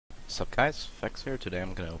What's up guys, Vex here. Today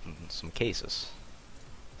I'm gonna open some cases.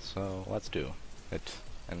 So let's do it.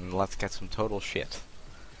 And let's get some total shit.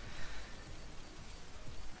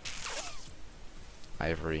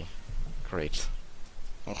 Ivory. Great.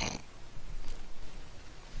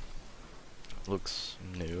 Looks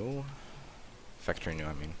new. Factory new,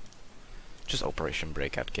 I mean. Just Operation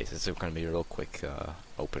Breakout cases. It's gonna be a real quick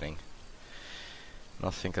opening. And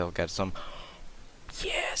I think I'll get some...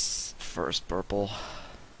 Yes! First purple.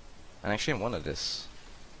 And actually I wanted this.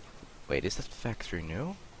 Wait, is that factory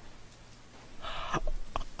new?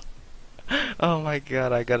 Oh my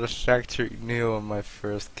god, I got a factory new on my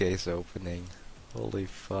first case opening. Holy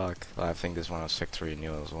fuck. Well, I think this one was factory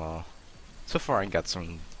new as well. So far I got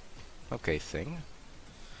some okay thing.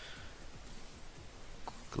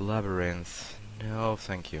 Labyrinth. No,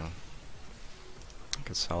 thank you. I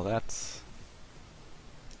can sell that.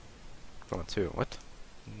 Oh, two. What?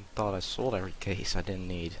 Thought I sold every case I didn't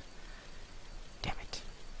need. Damn it.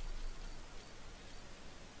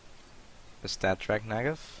 A stat track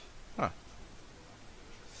negative? Huh.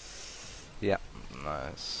 Yeah,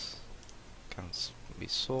 nice. Can't be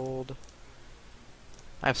sold.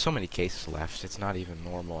 I have so many cases left, it's not even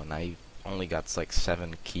normal, and I only got like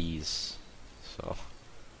 7 keys. So,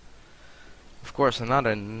 of course,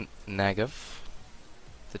 another negative.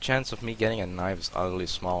 The chance of me getting a knife is utterly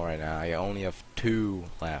small right now. I only have 2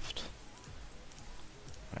 left.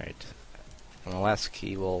 Right. And the last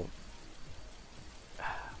key will...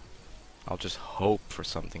 I'll just hope for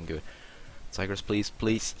something good. Tigers, please,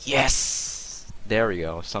 please. Yes! There we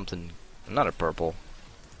go. Something... Another purple.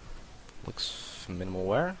 Looks minimal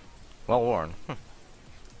wear. Well worn.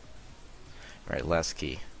 Right, last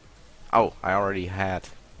key. Oh, I already had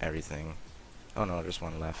everything. Oh no, there's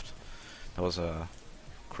one left. That was a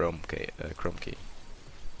chrome key.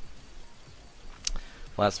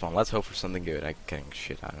 Last one. Let's hope for something good. I'm getting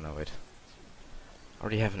shit out of it.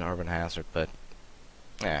 Already have an urban hazard, but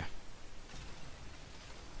yeah.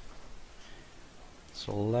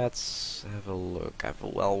 So let's have a look. I have a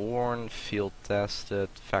well-worn, field tested,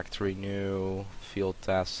 factory new, field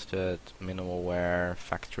tested, minimal wear,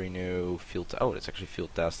 factory new, oh, it's actually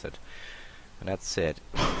field tested. And that's it.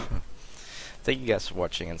 Thank you guys for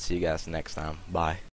watching and see you guys next time. Bye.